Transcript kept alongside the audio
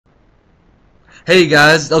Hey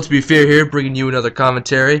guys, LTB Fear here, bringing you another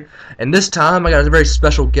commentary. And this time I got a very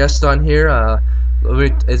special guest on here.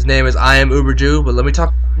 His name is IamUberJue, but let me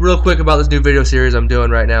talk real quick about this new video series I'm doing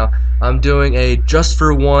right now. I'm doing a just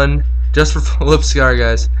for fun 1v1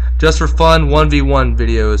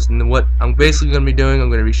 videos. And what I'm basically going to be doing, I'm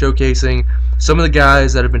going to be showcasing some of the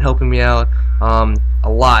guys that have been helping me out a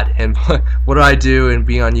lot, and what do I do and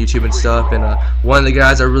being on YouTube and stuff. And one of the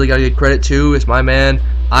guys I really got to give credit to is my man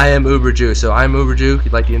IamUberJue. So IamUberJue, if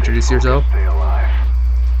you'd like to introduce yourself.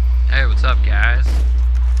 Hey, what's up, guys?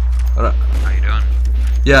 How you doing?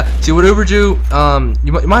 Yeah, see what UberJue,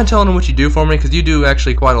 you mind telling them what you do for me, because you do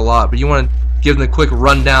actually quite a lot, but you want to give them a quick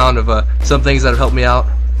rundown of some things that have helped me out?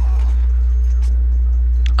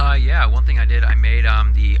 Yeah, one thing I did, I made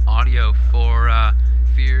the audio for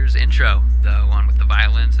Fear's intro, the one with the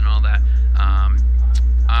violins and all that.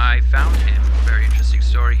 I found him, a very interesting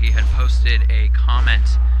story. He had posted a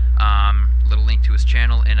comment, little link to his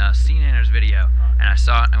channel in a CNNers video, and I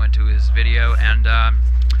saw it and I went to his video and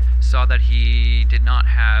saw that he did not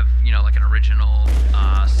have, like an original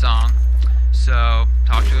song. So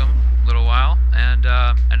talked to him a little while and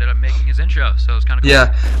ended up making his intro. So it's kind of cool.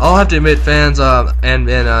 Yeah, I'll have to admit, fans and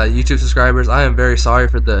YouTube subscribers, I am very sorry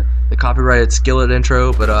for the copyrighted Skillet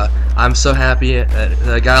intro, but I'm so happy that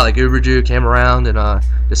a guy like UberJue came around and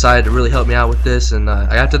decided to really help me out with this, and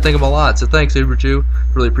I got to thank him a lot. So thanks, UberJue,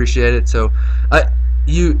 really appreciate it. So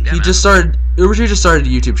UberJue just started a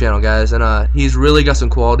YouTube channel, guys, and he's really got some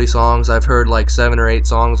quality songs. I've heard like 7 or 8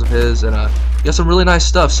 songs of his, and he got some really nice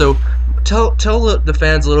stuff. So tell the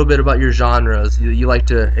fans a little bit about your genres you like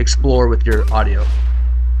to explore with your audio.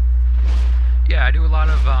 Yeah, I do a lot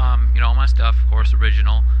of all my stuff, of course,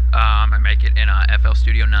 original. I make it in FL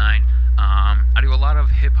Studio 9. I do a lot of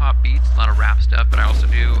hip-hop beats, a lot of rap stuff, but I also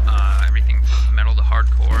do everything from metal to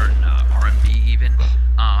hardcore and R&B even.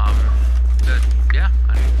 But yeah,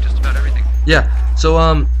 I do just about everything. Yeah,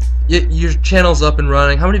 so your channel's up and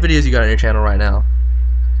running. How many videos you got on your channel right now?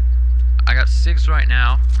 I got 6 right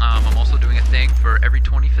now. I'm also doing a thing for every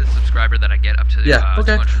 25th subscriber that I get up to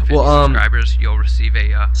 250 subscribers, you'll receive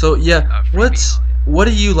a so yeah, what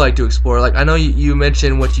do you like to explore? Like, I know you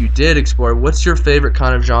mentioned what you did explore. What's your favorite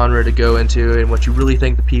kind of genre to go into, and what you really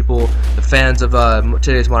think the fans of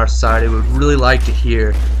today's modern society would really like to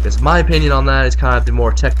hear? Because my opinion on that is kind of the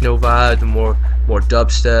more techno vibe, the more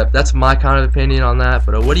dubstep. That's my kind of opinion on that.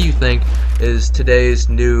 But what do you think is today's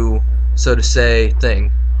new, so to say,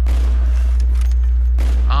 thing?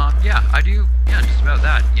 Yeah, I do. Yeah, just about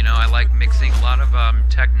that. I like mixing a lot of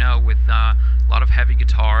techno with a lot of heavy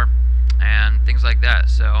guitar and things like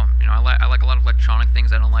that. So, I like a lot of electronic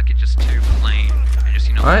things. I don't like it just too plain. And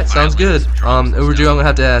just, all right, sounds good. UberJue, I'm gonna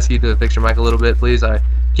have to ask you to fix your mic a little bit, please. I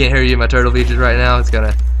can't hear you in my turtle features right now. It's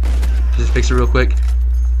gonna just fix it real quick.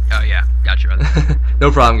 Oh yeah, gotcha, brother.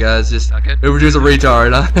 No problem, guys. Just UberJue's a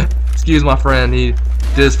retard. Excuse my friend. He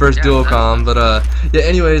did his first dual com, but yeah.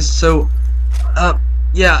 Anyways, so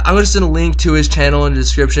yeah, I'm just gonna link to his channel in the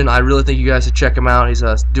description. I really think you guys should check him out. He's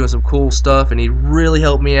doing some cool stuff, and he really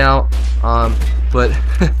helped me out. But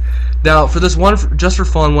now for this just for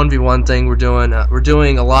fun 1v1 thing, we're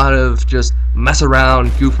doing a lot of just mess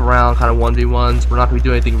around, goof around kind of 1v1s. We're not gonna be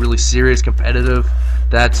doing anything really serious, competitive.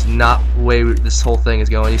 That's not the way this whole thing is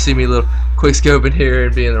going. You see me a little quick scoping here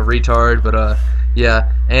and being a retard, but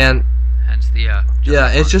yeah, and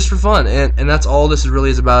yeah, it's just for fun, and that's all this really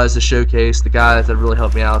is about, is to showcase the guys that really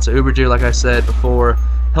helped me out. So UberJue, like I said before,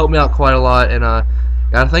 helped me out quite a lot, and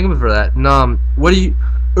gotta thank him for that. And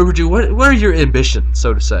UberJue, what are your ambitions,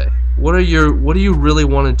 so to say? What do you really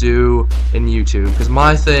want to do in YouTube? Because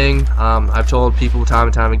my thing, I've told people time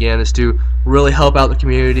and time again, is to really help out the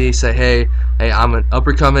community. Say, hey, I'm an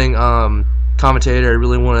up-and-coming commentator. I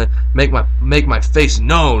really want to make my face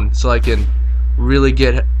known, so I can really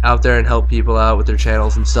get out there and help people out with their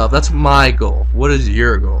channels and stuff. That's my goal. What is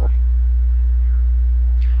your goal?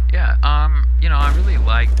 Yeah, I really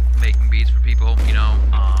like making beats for people.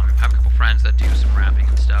 Have a couple friends that do some rapping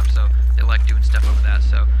and stuff, so they like doing stuff over that.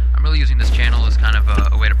 So I'm really using this channel as kind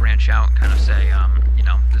of a way to branch out and kind of say,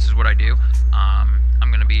 this is what I do. I'm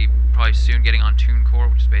going to be probably soon getting on TuneCore,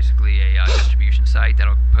 which is basically a distribution site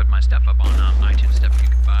that'll put my stuff up on iTunes, stuff you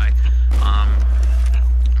can buy.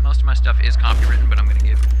 Most of my stuff is copywritten, but I'm going to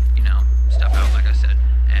give, stuff out, like I said.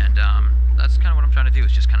 And that's kind of what I'm trying to do,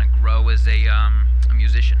 is just kind of grow as a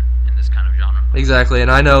musician in this kind of genre. Exactly,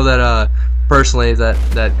 and I know that personally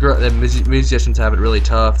that musicians have it really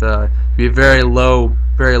tough. Be very low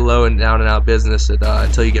and down and out business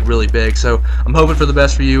until you get really big. So I'm hoping for the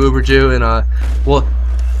best for you, UberJue,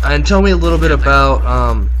 and tell me a little bit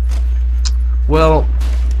about well,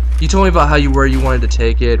 you told me about how you wanted to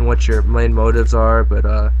take it and what your main motives are,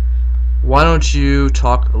 but why don't you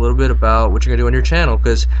talk a little bit about what you're gonna do on your channel?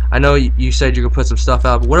 Because I know you said you're gonna put some stuff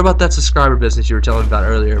out, but what about that subscriber business you were telling me about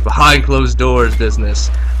earlier, behind closed doors business?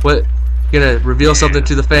 What, you gonna reveal something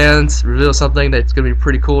to the fans? Reveal something that's gonna be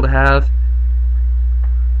pretty cool to have?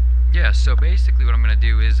 Yeah, so basically what I'm going to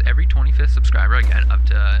do is every 25th subscriber I get up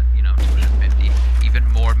to, 250, even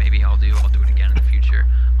more maybe I'll do it again in the future.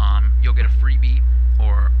 You'll get a free beat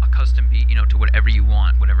or a custom beat, to whatever you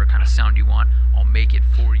want, whatever kind of sound you want. I'll make it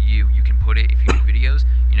for you. You can put it, if you do videos,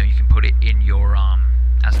 you can put it in your,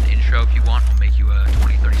 as an intro if you want. I'll make you a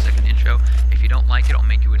 20-30 second intro. If you don't like it, I'll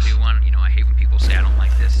make you a new one. I hate when people say I don't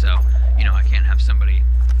like this, so, I can't have somebody,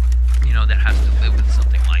 that has to live with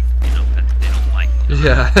something like, that they don't like.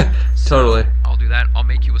 Yeah, totally. So I'll do that. I'll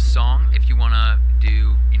make you a song. If you want to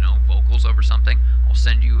do, vocals over something, I'll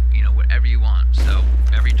send you, whatever you want. So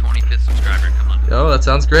every 25th subscriber, come on. Oh, that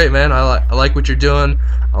sounds great, man. I like what you're doing.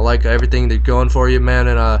 I like everything that's going for you, man.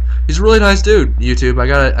 And he's a really nice dude, YouTube.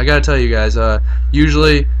 I gotta tell you guys.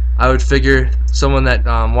 Usually I would figure someone that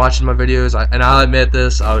watching my videos, and I'll admit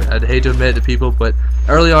this, I'd hate to admit to people, but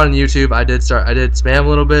early on in YouTube, I did spam a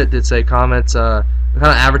little bit, did say comments, kind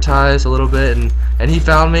of advertise a little bit, and he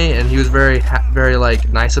found me, and he was very like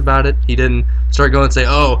nice about it. He didn't start going and say,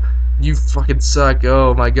 oh, you fucking suck,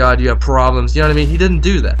 oh my god, you have problems, you know what I mean? He didn't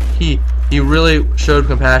do that. He really showed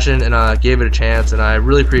compassion and gave it a chance, and I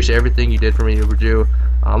really appreciate everything you did for me, UberJue.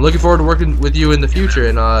 I'm looking forward to working with you in the future,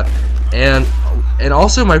 and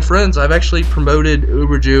also my friends, I've actually promoted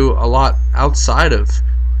UberJue a lot outside of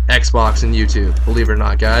Xbox and YouTube, believe it or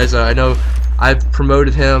not, guys. I know I've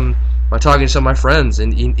promoted him by talking to some of my friends,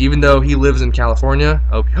 and even though he lives in California,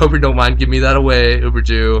 hope you don't mind giving me that away,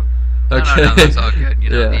 UberJue. Okay. No, that's all good.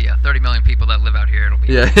 The 30 million people that live out here, it'll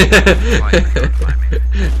be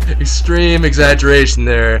extreme exaggeration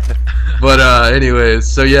there. But anyways,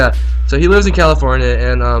 so yeah, so he lives in California,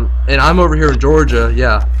 and I'm over here in Georgia.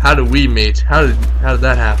 Yeah, how did we meet? How did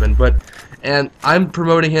that happen? And I'm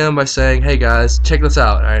promoting him by saying, hey guys, check this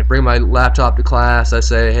out. I bring my laptop to class. I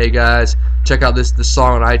say, hey guys, check out this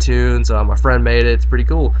song on iTunes. My friend made it. It's pretty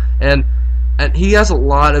cool. And he has a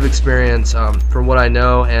lot of experience from what I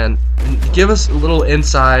know, and give us a little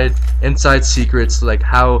inside secrets, like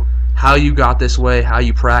how you got this way, how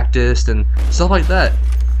you practiced, and stuff like that.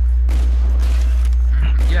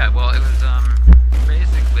 Yeah, well, it was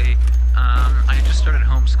basically I just started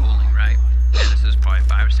homeschooling, right? And this is probably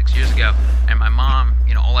 5 or 6 years ago, and my mom,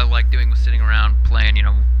 all I liked doing was sitting around playing,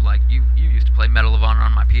 like you used to play Medal of Honor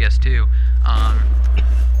on my PS2,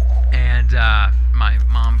 and my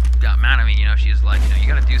mom got mad at me. She's like, you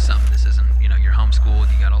gotta do something. This isn't, you're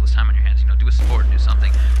homeschooled. You got all this time on your hands. Do a sport, do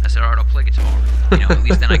something. I said, all right, I'll play guitar. At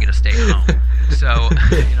least then I get to stay home. So,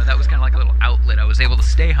 that was kind of like a little outlet. I was able to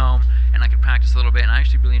stay home and I could practice a little bit, and I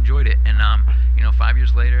actually really enjoyed it. And 5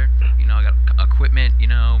 years later, I got equipment,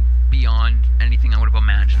 beyond anything I would have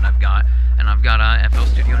imagined. I've got a FL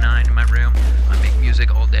Studio 9 in my room. I make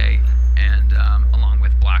music all day, and along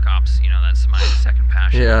with Black Ops, that's my second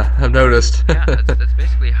passion. Yeah, I've noticed. Yeah, that's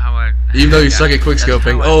basically how I. Even though you suck at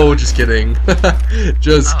quickscoping. Oh, just kidding.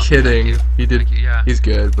 Just kidding. He did. Thank you, yeah. He's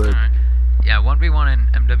good, but. Right. Yeah, 1v1 in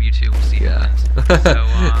MW2. We'll see who wins. So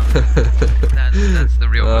that's the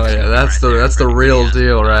real. Oh yeah, that's the real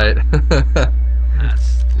deal, right?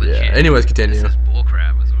 That's legit. Yeah. Anyways, continue. This is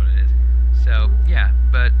bullcrap, is what it is. So yeah,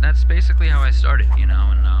 but that's basically how I started,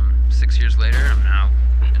 and 6 years later, I'm now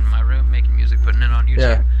in my room making music, putting it on YouTube.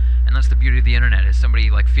 Yeah. And that's the beauty of the internet, is somebody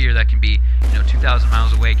like Fear that can be, 2,000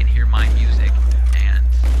 miles away can hear my music, and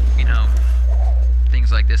things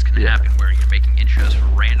like this can happen where you're making intros for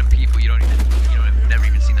random people you've never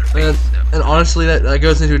even seen their face. And honestly, that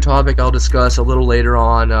goes into a topic I'll discuss a little later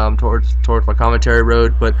on towards my commentary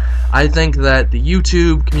road. But I think that the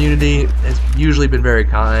YouTube community has usually been very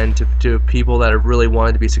kind to people that have really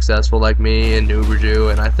wanted to be successful, like me and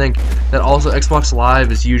UberJue. And I think that also Xbox Live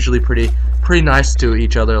is usually pretty nice to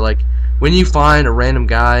each other. Like, when you find a random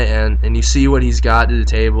guy and you see what he's got to the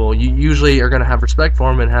table, you usually are going to have respect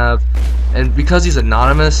for him, and because he's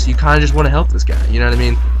anonymous, you kind of just want to help this guy, you know what I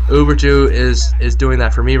mean? UberJue is doing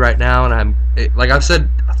that for me right now, and like I've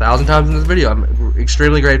said 1,000 times in this video, I'm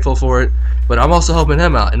extremely grateful for it, but I'm also helping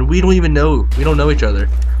him out, and we don't know each other.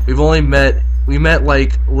 We met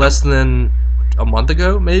like less than a month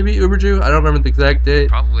ago, maybe, UberJue? I don't remember the exact date.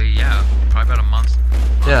 Probably about a month.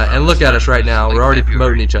 Yeah, and look at us right now. We're already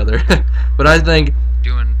promoting each other. But I think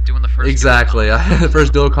doing the first exactly the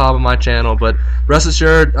first dual comm on my channel. But rest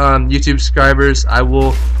assured, YouTube subscribers, I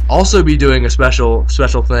will also be doing a special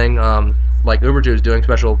thing. Like UberJue is doing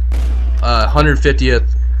special 150th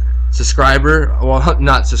subscriber, well,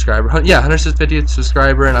 not subscriber, yeah, 150th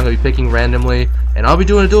subscriber, and I'm going to be picking randomly, and I'll be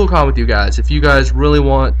doing a dual con with you guys. If you guys really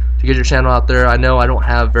want to get your channel out there, I know I don't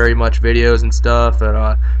have very much videos and stuff, but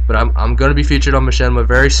I'm going to be featured on Machinima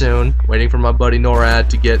very soon, waiting for my buddy NORAD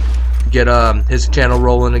to get his channel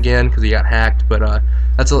rolling again, because he got hacked, but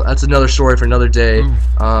that's another story for another day.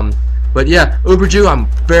 But yeah, UberJue, I'm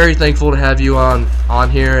very thankful to have you on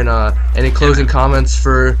here, and any closing comments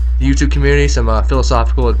for the YouTube community, some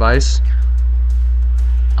philosophical advice?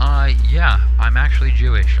 Yeah, I'm actually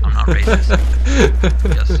Jewish. I'm not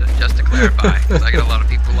racist. just to clarify, because I get a lot of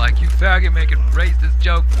people like, you faggot making racist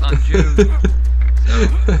jokes on Jews. So,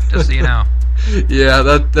 just so you know. Yeah,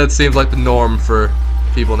 that seems like the norm for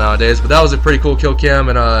people nowadays, but that was a pretty cool kill cam,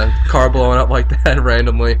 and car blowing up like that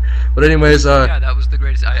randomly. But anyways, yeah, that was the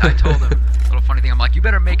greatest. I told him a little funny thing. I'm like, you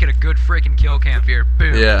better make it a good freaking kill cam here.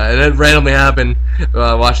 Boom. Yeah, and it randomly happened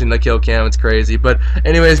watching the kill cam. It's crazy. But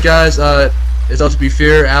anyways, guys, it's also Be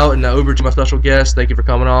Fear out, and UberJue, my special guest. Thank you for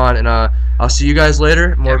coming on, and I'll see you guys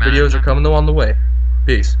later. More videos are coming on the way.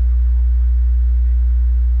 Peace.